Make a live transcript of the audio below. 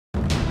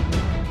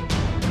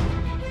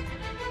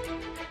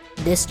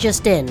This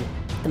just in,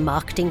 the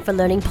Marketing for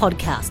Learning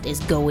podcast is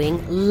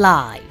going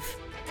live.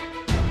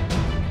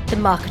 The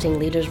marketing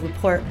leaders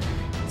report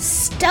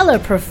stellar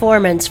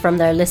performance from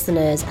their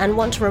listeners and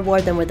want to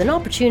reward them with an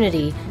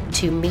opportunity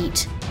to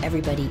meet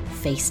everybody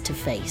face to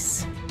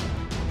face.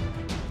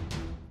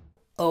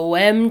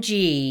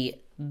 OMG.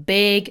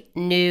 Big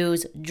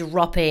news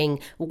dropping.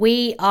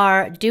 We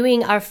are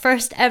doing our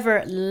first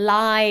ever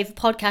live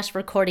podcast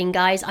recording,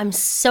 guys. I'm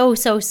so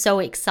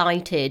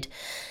excited.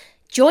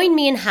 Join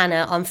me and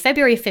Hannah on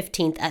February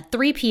 15th at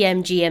 3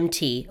 p.m.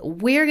 GMT.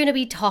 We're going to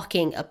be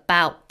talking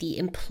about the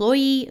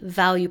employee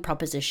value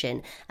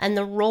proposition and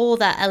the role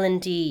that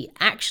L&D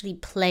actually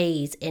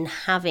plays in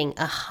having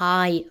a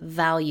high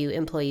value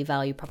employee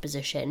value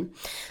proposition.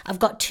 I've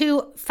got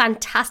two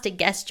fantastic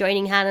guests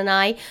joining Hannah and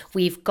I.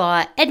 We've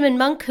got Edmund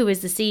Monk, who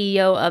is the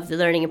CEO of the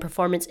Learning and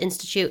Performance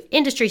Institute,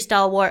 industry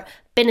stalwart,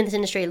 been in this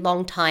industry a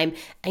long time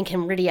and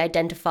can really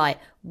identify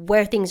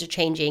where things are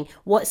changing,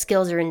 what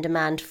skills are in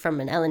demand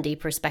from an L&D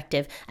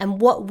perspective, and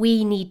what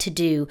we need to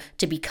do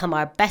to become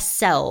our best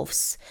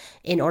selves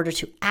in order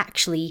to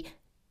actually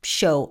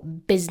show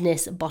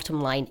business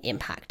bottom line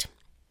impact.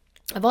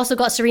 I've also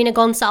got Serena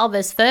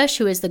Gonçalves-Furch,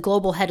 who is the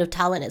Global Head of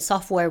Talent at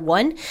Software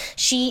One.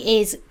 She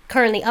is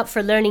currently up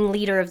for Learning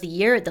Leader of the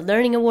Year at the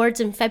Learning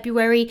Awards in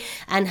February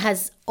and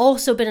has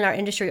also been in our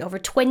industry over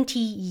 20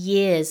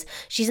 years.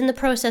 She's in the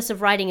process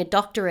of writing a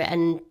doctorate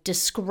and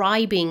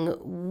describing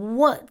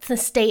what the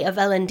state of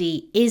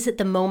L&D is at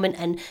the moment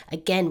and,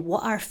 again,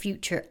 what our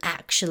future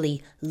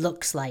actually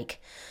looks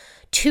like.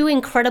 Two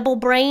incredible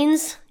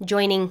brains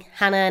joining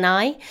Hannah and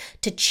I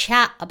to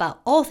chat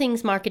about all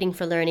things marketing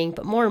for learning,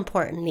 but more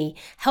importantly,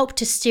 help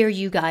to steer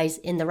you guys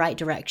in the right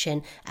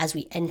direction as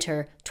we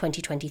enter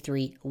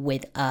 2023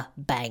 with a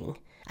bang.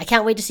 I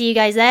can't wait to see you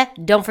guys there.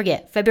 Don't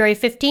forget, February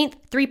 15th,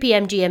 3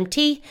 p.m.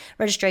 GMT.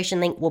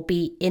 Registration link will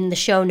be in the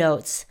show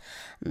notes.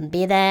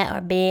 Be there or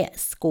be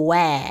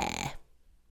square.